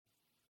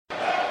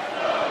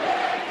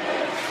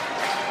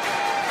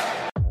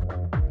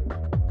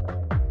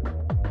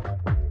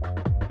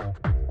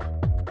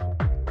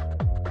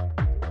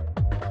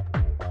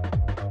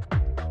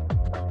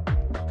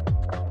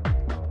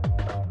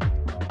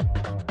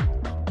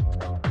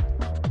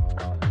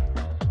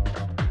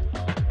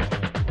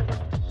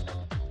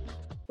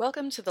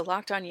Welcome to the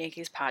Locked On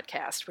Yankees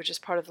podcast, which is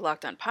part of the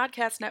Locked On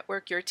Podcast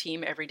Network, your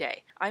team every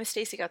day. I'm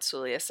Stacey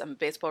Gotsoulias. I'm a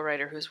baseball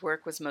writer whose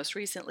work was most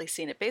recently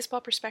seen at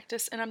Baseball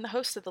Prospectus, and I'm the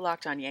host of the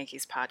Locked On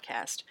Yankees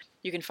podcast.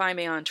 You can find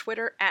me on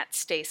Twitter at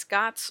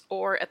StaceGots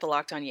or at the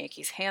Locked On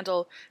Yankees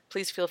handle.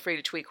 Please feel free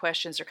to tweet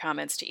questions or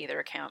comments to either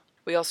account.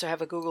 We also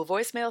have a Google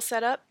voicemail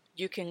set up.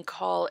 You can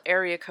call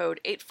area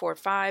code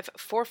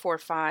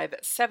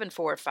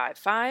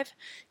 845-445-7455.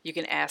 You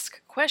can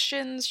ask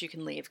questions. You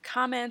can leave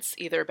comments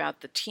either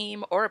about the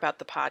team or about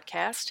the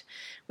podcast.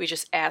 We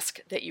just ask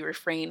that you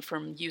refrain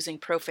from using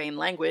profane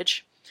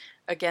language.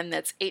 Again,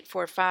 that's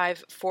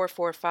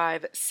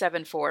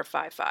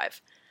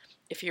 845-445-7455.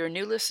 If you're a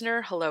new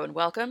listener, hello and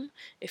welcome.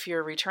 If you're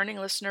a returning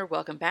listener,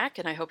 welcome back,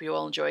 and I hope you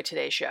all enjoyed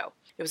today's show.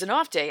 It was an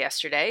off day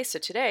yesterday, so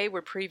today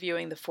we're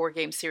previewing the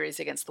 4-game series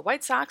against the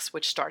White Sox,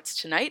 which starts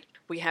tonight.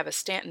 We have a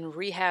Stanton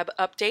rehab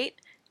update,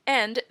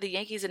 and the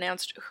Yankees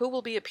announced who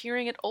will be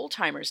appearing at Old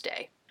Timers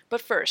Day. But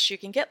first, you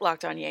can get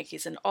Locked On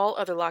Yankees and all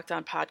other Locked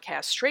On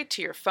podcasts straight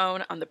to your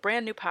phone on the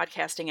brand new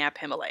podcasting app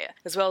Himalaya,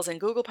 as well as in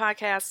Google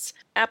Podcasts,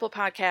 Apple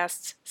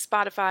Podcasts,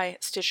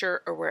 Spotify,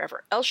 Stitcher, or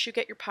wherever else you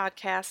get your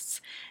podcasts.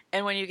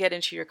 And when you get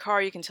into your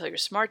car, you can tell your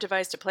smart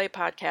device to play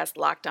podcast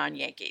Locked On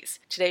Yankees.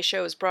 Today's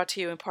show is brought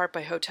to you in part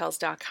by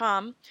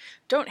Hotels.com.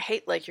 Don't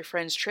hate like your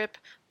friend's trip.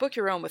 Book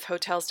your own with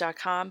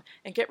Hotels.com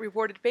and get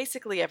rewarded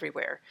basically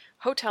everywhere.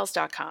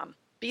 Hotels.com.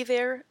 Be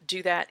there,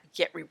 do that,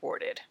 get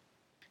rewarded.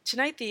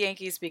 Tonight, the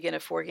Yankees begin a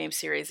 4-game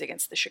series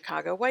against the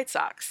Chicago White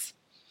Sox.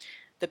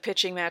 The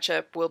pitching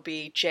matchup will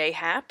be Jay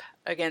Happ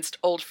against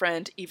old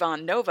friend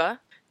Ivan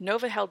Nova.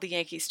 Nova held the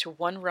Yankees to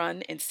 1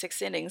 run in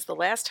 6 innings the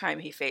last time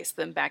he faced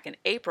them back in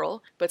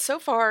April, but so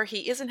far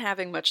he isn't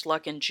having much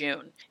luck in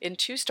June. In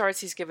 2 starts,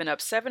 he's given up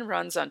 7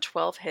 runs on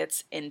 12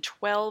 hits in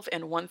 12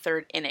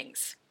 1/3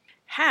 innings.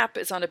 Happ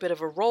is on a bit of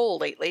a roll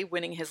lately,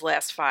 winning his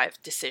last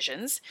 5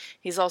 decisions.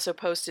 He's also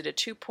posted a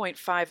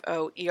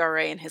 2.50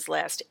 ERA in his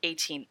last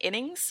 18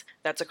 innings.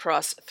 That's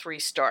across 3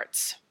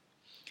 starts.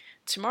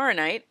 Tomorrow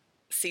night,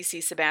 CC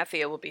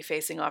Sabathia will be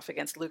facing off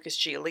against Lucas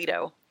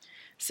Giolito.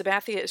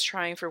 Sabathia is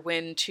trying for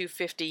win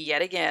 250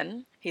 yet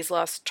again. He's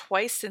lost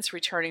twice since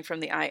returning from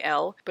the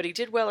IL, but he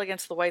did well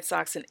against the White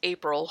Sox in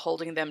April,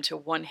 holding them to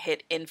 1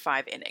 hit in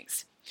 5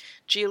 innings.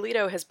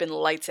 Giolito has been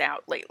lights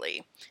out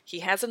lately. He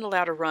hasn't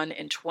allowed a run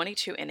in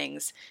 22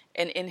 innings,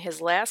 and in his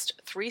last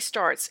 3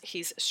 starts,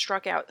 he's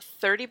struck out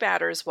 30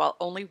 batters while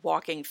only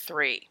walking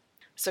 3.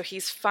 So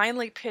he's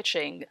finally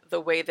pitching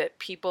the way that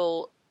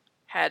people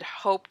had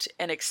hoped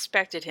and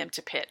expected him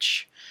to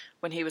pitch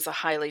when he was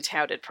a highly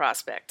touted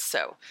prospect.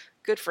 So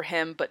good for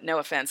him, but no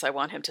offense, I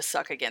want him to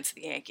suck against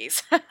the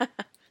Yankees.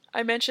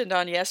 I mentioned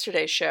on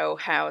yesterday's show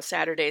how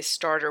Saturday's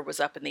starter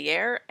was up in the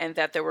air and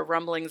that there were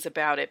rumblings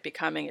about it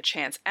becoming a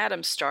Chance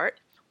Adams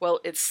start. Well,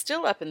 it's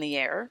still up in the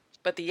air,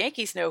 but the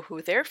Yankees know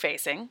who they're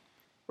facing: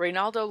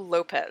 Reynaldo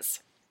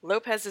Lopez.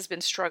 Lopez has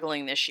been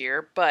struggling this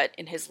year, but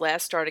in his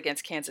last start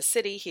against Kansas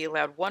City, he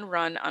allowed 1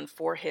 run on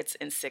 4 hits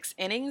in 6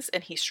 innings,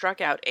 and he struck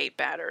out 8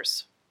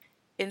 batters.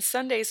 In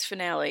Sunday's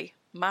finale,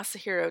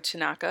 Masahiro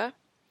Tanaka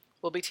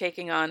will be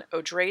taking on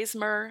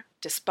Odrésmer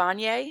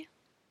Despaigne.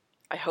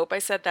 I hope I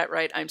said that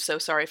right. I'm so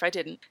sorry if I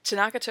didn't.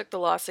 Tanaka took the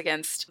loss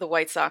against the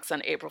White Sox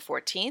on April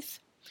 14th.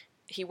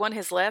 He won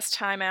his last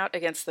time out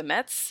against the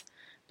Mets,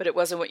 but it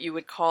wasn't what you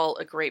would call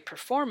a great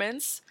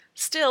performance.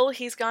 Still,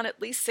 he's gone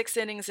at least 6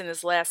 innings in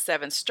his last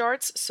 7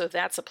 starts, so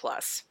that's a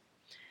plus.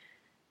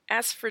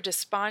 As for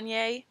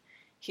Despaigne,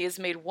 he has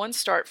made 1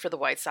 start for the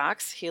White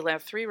Sox. He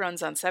allowed 3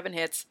 runs on 7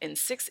 hits in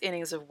 6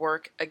 innings of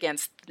work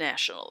against the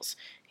Nationals.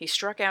 He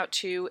struck out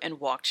 2 and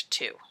walked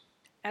 2.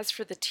 As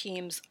for the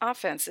team's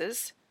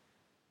offenses,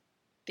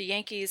 the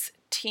Yankees'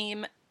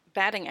 team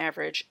batting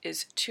average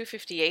is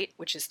 .258,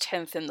 which is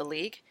 10th in the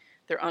league.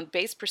 Their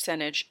on-base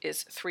percentage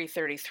is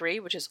 .333,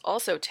 which is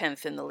also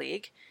 10th in the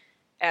league,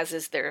 as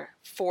is their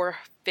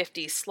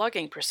 .450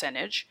 slugging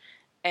percentage.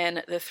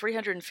 And the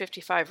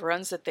 355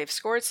 runs that they've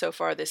scored so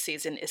far this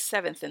season is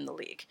 7th in the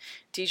league.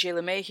 DJ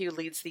LeMahieu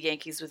leads the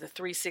Yankees with a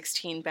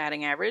 .316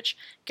 batting average.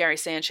 Gary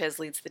Sanchez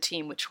leads the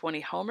team with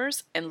 20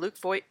 homers, and Luke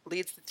Voit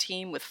leads the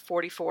team with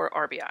 44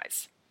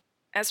 RBIs.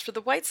 As for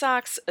the White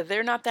Sox,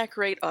 they're not that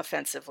great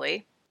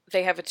offensively.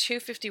 They have a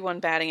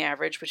 .251 batting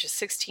average, which is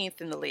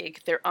 16th in the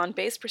league. Their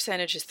on-base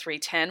percentage is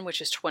 .310,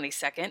 which is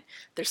 22nd.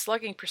 Their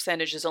slugging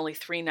percentage is only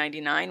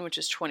 .399, which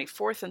is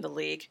 24th in the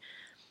league.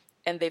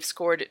 And they've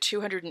scored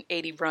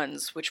 280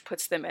 runs, which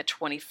puts them at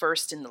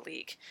 21st in the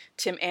league.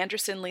 Tim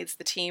Anderson leads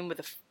the team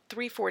with a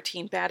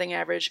 .314 batting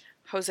average.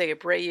 Jose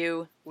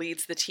Abreu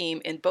leads the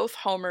team in both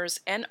homers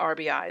and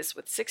RBIs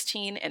with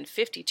 16 and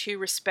 52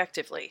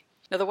 respectively.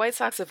 Now, the White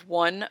Sox have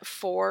won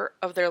 4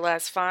 of their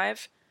last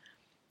 5.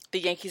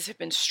 The Yankees have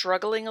been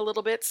struggling a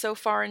little bit so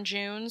far in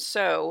June,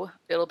 so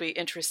it'll be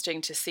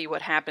interesting to see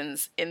what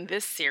happens in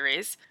this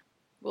series.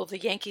 Will the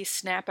Yankees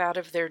snap out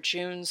of their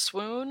June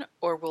swoon,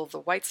 or will the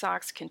White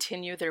Sox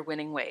continue their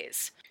winning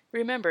ways?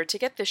 Remember, to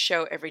get this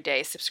show every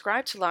day,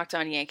 subscribe to Locked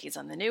On Yankees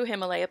on the new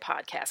Himalaya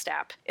podcast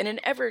app. In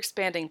an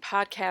ever-expanding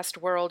podcast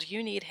world,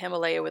 you need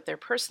Himalaya with their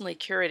personally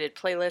curated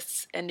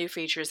playlists and new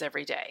features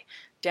every day.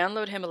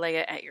 Download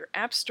Himalaya at your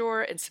app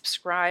store and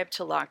subscribe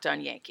to Locked On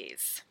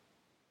Yankees.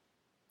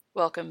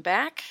 Welcome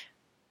back.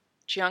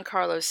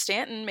 Giancarlo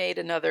Stanton made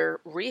another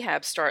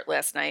rehab start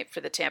last night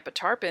for the Tampa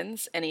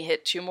Tarpons, and he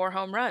hit 2 more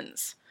home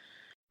runs.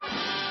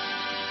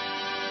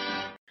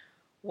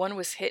 One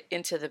was hit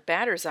into the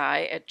batter's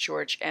eye at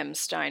George M.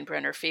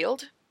 Steinbrenner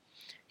Field.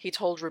 He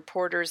told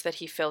reporters that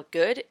he felt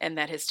good and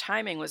that his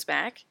timing was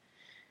back.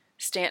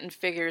 Stanton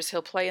figures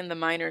he'll play in the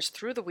minors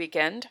through the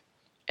weekend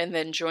and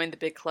then join the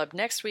big club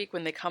next week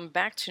when they come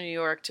back to New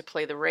York to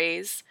play the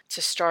Rays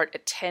to start a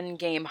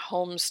 10-game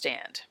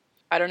homestand.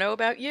 I don't know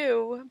about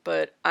you,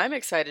 but I'm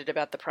excited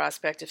about the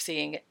prospect of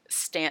seeing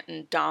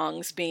Stanton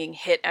dongs being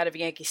hit out of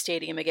Yankee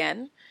Stadium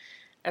again.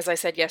 As I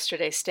said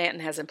yesterday, Stanton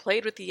hasn't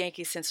played with the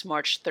Yankees since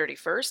March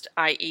 31st,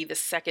 i.e. the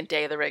second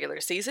day of the regular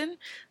season,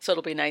 so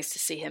it'll be nice to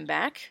see him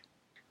back.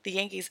 The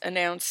Yankees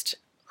announced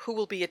who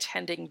will be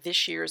attending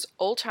this year's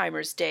Old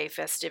Timers Day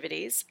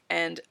festivities,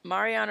 and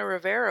Mariano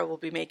Rivera will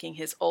be making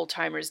his Old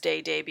Timers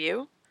Day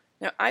debut.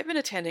 Now, I've been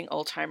attending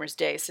Old Timers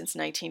Day since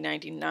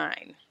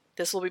 1999.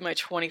 This will be my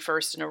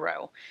 21st in a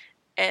row.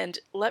 And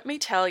let me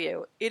tell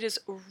you, it is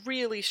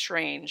really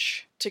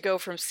strange to go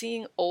from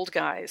seeing old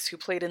guys who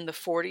played in the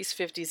 40s,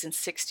 50s, and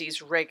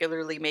 60s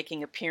regularly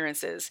making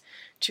appearances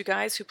to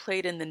guys who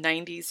played in the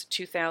 90s,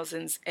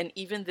 2000s, and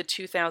even the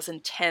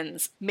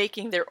 2010s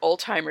making their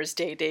Old-Timers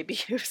Day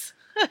debuts.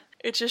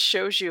 It just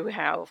shows you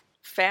how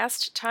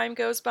fast time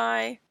goes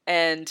by,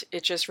 and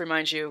it just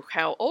reminds you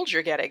how old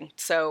you're getting.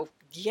 So,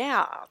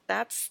 yeah,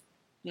 that's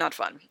not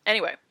fun.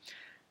 Anyway,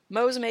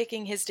 Mo's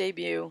making his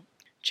debut.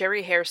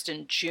 Jerry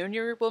Hairston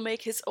Jr. will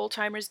make his Old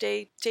Timers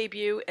Day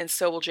debut, and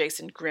so will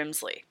Jason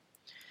Grimsley.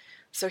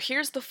 So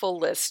here's the full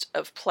list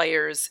of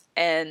players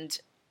and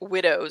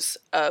widows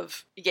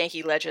of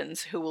Yankee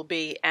legends who will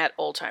be at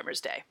Old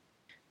Timers Day.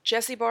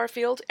 Jesse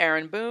Barfield,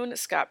 Aaron Boone,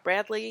 Scott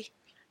Bradley,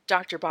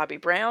 Dr. Bobby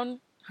Brown,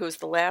 who's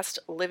the last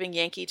living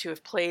Yankee to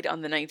have played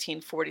on the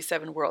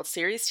 1947 World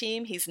Series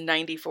team. He's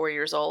 94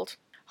 years old.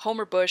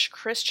 Homer Bush,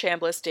 Chris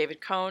Chambliss, David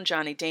Cohn,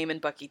 Johnny Damon,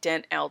 Bucky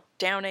Dent, Al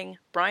Downing,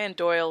 Brian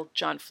Doyle,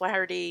 John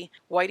Flaherty,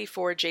 Whitey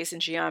Ford, Jason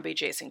Giambi,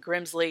 Jason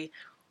Grimsley,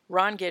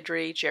 Ron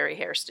Guidry, Jerry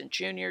Hairston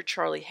Jr.,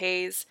 Charlie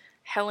Hayes,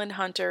 Helen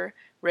Hunter,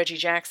 Reggie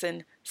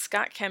Jackson,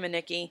 Scott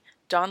Kamieniecki,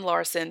 Don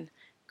Larson,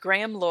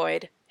 Graham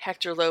Lloyd,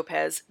 Hector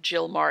Lopez,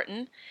 Jill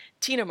Martin,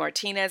 Tino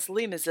Martinez,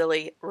 Lee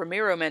Mazzilli,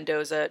 Ramiro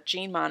Mendoza,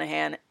 Gene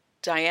Monahan,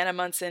 Diana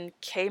Munson,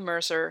 Kay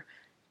Mercer,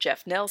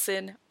 Jeff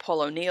Nelson,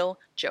 Paul O'Neill,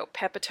 Joe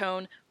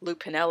Pepitone, Lou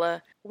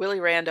Piniella, Willie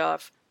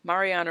Randolph,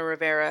 Mariano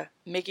Rivera,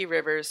 Mickey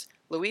Rivers,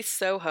 Luis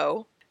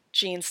Sojo,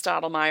 Gene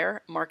Stottlemyre,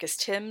 Marcus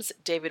Timms,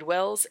 David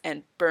Wells,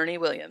 and Bernie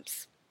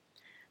Williams.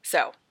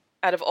 So,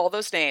 out of all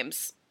those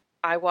names,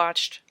 I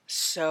watched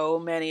so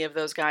many of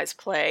those guys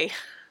play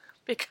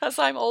because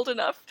I'm old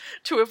enough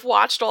to have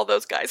watched all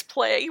those guys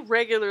play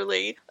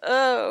regularly.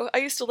 Oh, I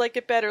used to like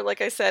it better,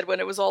 like I said, when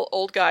it was all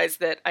old guys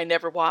that I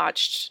never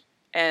watched.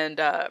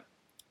 And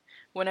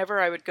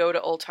whenever I would go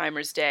to Old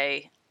Timers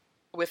Day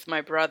with my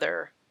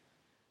brother,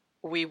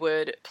 we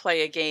would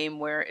play a game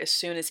where as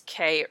soon as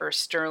Kay or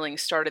Sterling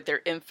started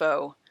their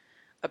info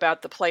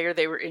about the player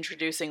they were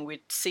introducing,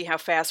 we'd see how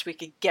fast we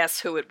could guess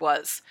who it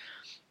was.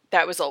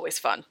 That was always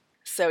fun.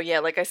 So yeah,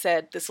 like I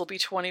said, this will be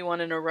 21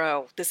 in a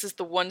row. This is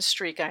the one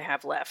streak I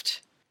have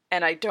left,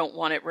 and I don't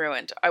want it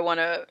ruined. I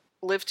want to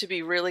live to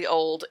be really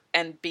old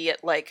and be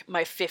at like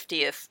my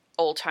 50th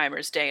Old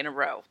Timers Day in a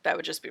row. That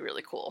would just be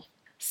really cool.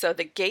 So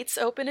the gates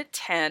open at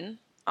 10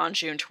 on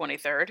June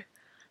 23rd.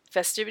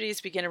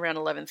 Festivities begin around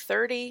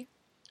 11:30.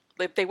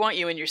 They want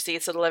you in your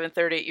seats at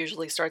 11:30. It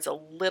usually starts a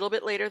little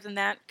bit later than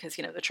that because,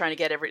 you know, they're trying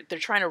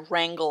to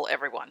wrangle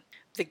everyone.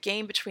 The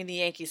game between the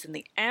Yankees and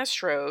the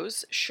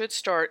Astros should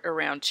start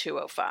around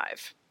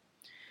 2:05.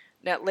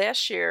 Now,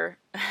 last year,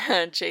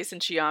 Jason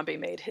Giambi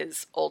made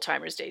his Old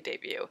Timers Day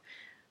debut,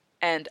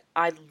 and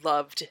I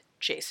loved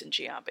Jason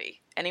Giambi.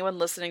 Anyone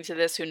listening to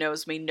this who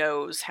knows me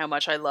knows how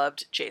much I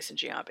loved Jason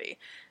Giambi.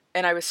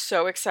 And I was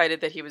so excited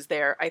that he was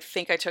there. I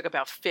think I took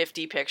about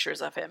 50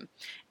 pictures of him.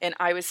 And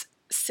I was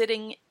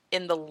sitting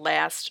in the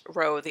last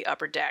row of the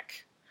upper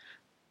deck,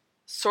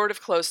 sort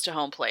of close to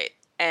home plate.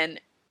 And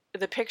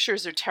the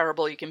pictures are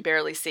terrible. You can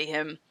barely see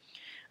him.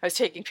 I was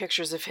taking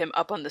pictures of him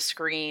up on the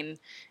screen.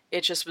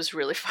 It just was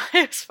really fun.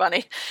 It was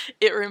funny.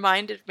 It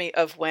reminded me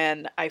of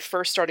when I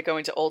first started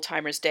going to Old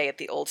Timers Day at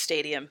the old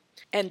stadium,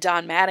 and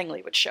Don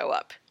Mattingly would show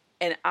up,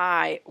 and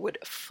I would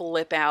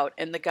flip out.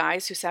 And the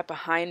guys who sat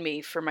behind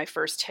me for my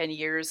first 10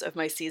 years of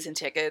my season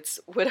tickets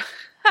would,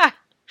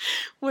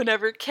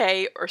 whenever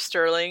Kay or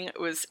Sterling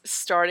was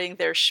starting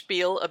their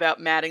spiel about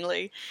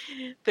Mattingly,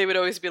 they would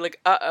always be like,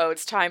 uh-oh,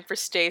 it's time for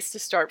Stace to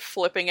start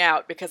flipping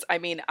out. Because, I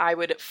mean, I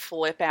would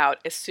flip out.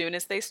 As soon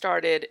as they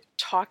started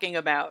talking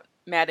about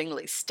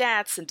Mattingly's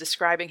stats and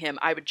describing him,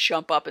 I would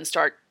jump up and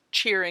start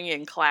cheering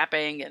and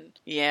clapping. And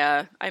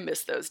yeah, I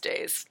miss those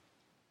days.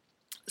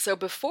 So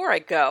before I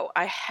go,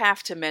 I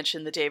have to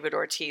mention the David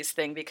Ortiz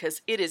thing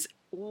because it is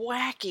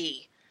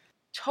wacky.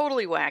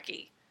 Totally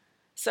wacky.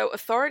 So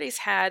authorities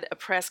had a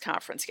press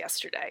conference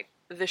yesterday.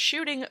 The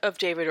shooting of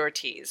David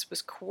Ortiz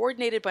was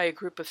coordinated by a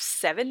group of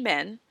 7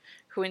 men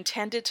who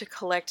intended to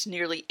collect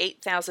nearly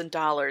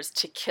 $8,000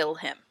 to kill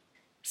him.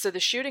 So the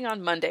shooting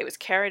on Monday was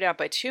carried out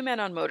by 2 men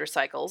on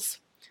motorcycles.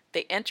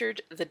 They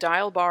entered the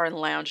Dial Bar and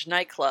Lounge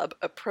nightclub,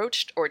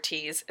 approached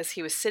Ortiz as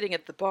he was sitting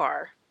at the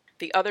bar.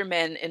 The other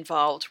men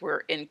involved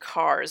were in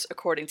cars,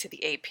 according to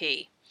the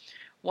AP.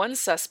 One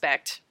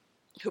suspect,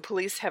 who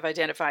police have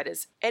identified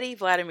as Eddie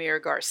Vladimir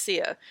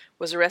Garcia,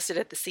 was arrested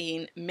at the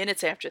scene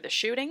minutes after the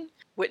shooting.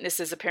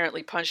 Witnesses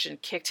apparently punched and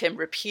kicked him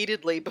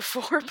repeatedly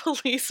before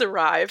police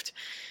arrived.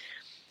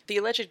 The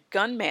alleged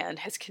gunman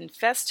has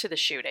confessed to the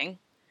shooting.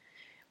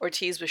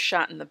 Ortiz was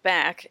shot in the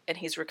back, and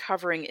he's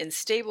recovering in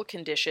stable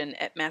condition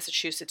at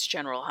Massachusetts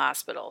General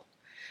Hospital.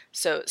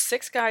 So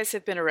 6 guys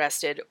have been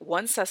arrested.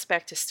 1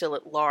 suspect is still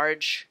at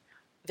large.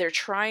 They're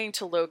trying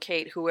to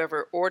locate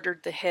whoever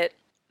ordered the hit.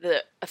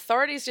 The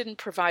authorities didn't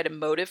provide a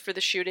motive for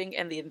the shooting,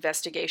 and the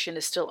investigation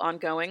is still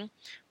ongoing,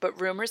 but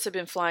rumors have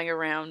been flying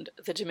around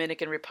the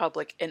Dominican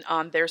Republic and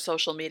on their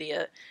social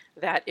media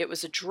that it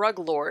was a drug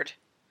lord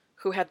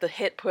who had the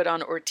hit put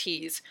on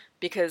Ortiz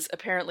because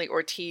apparently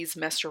Ortiz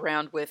messed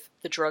around with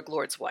the drug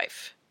lord's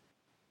wife.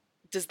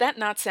 Does that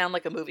not sound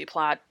like a movie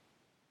plot?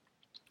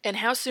 And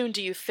how soon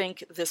do you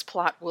think this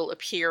plot will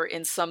appear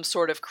in some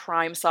sort of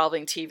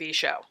crime-solving TV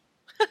show?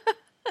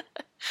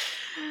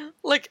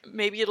 Like,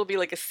 maybe it'll be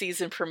like a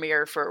season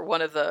premiere for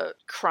one of the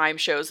crime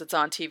shows that's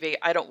on TV.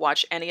 I don't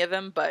watch any of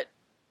them, but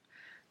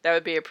that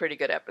would be a pretty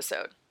good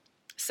episode.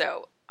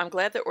 So, I'm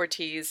glad that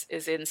Ortiz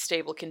is in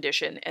stable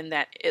condition and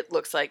that it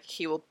looks like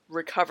he will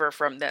recover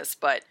from this,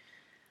 but,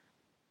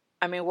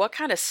 I mean, what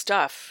kind of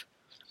stuff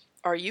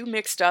are you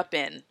mixed up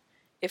in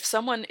if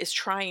someone is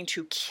trying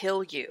to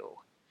kill you?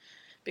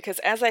 Because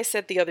as I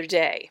said the other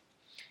day,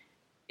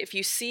 if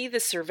you see the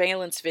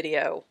surveillance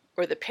video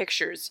or the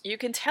pictures, you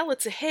can tell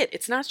it's a hit.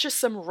 It's not just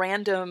some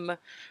random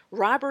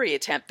robbery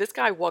attempt. This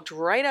guy walked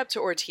right up to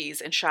Ortiz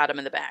and shot him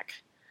in the back.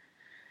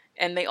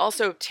 And they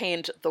also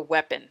obtained the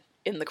weapon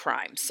in the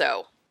crime.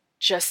 So,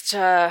 just,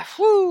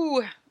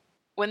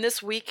 when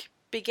this week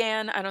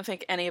began, I don't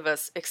think any of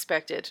us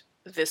expected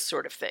this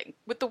sort of thing.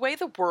 With the way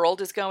the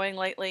world is going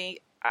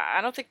lately,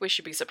 I don't think we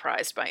should be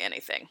surprised by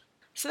anything.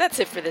 So that's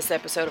it for this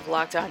episode of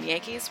Locked On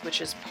Yankees,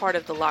 which is part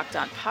of the Locked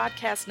On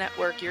Podcast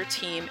Network, your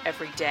team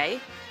every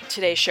day.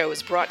 Today's show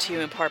is brought to you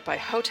in part by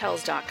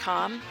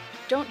Hotels.com.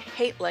 Don't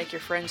hate like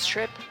your friend's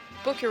trip.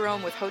 Book your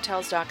own with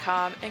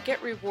Hotels.com and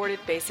get rewarded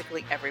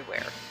basically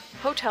everywhere.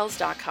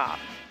 Hotels.com.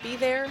 Be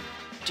there,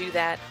 do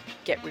that,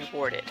 get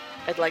rewarded.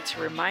 I'd like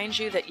to remind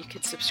you that you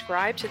can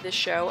subscribe to this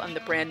show on the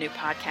brand new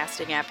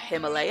podcasting app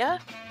Himalaya,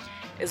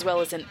 as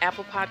well as in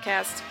Apple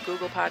Podcasts,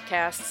 Google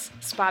Podcasts,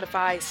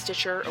 Spotify,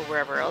 Stitcher, or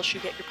wherever else you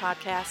get your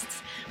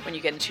podcasts. When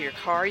you get into your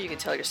car, you can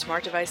tell your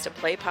smart device to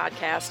play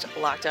podcast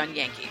Locked On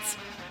Yankees.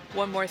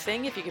 One more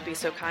thing, if you could be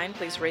so kind,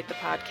 please rate the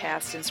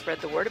podcast and spread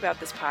the word about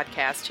this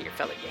podcast to your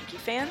fellow Yankee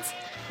fans.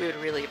 We would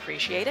really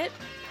appreciate it.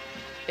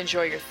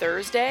 Enjoy your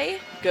Thursday,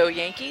 go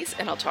Yankees,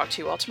 and I'll talk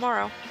to you all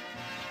tomorrow.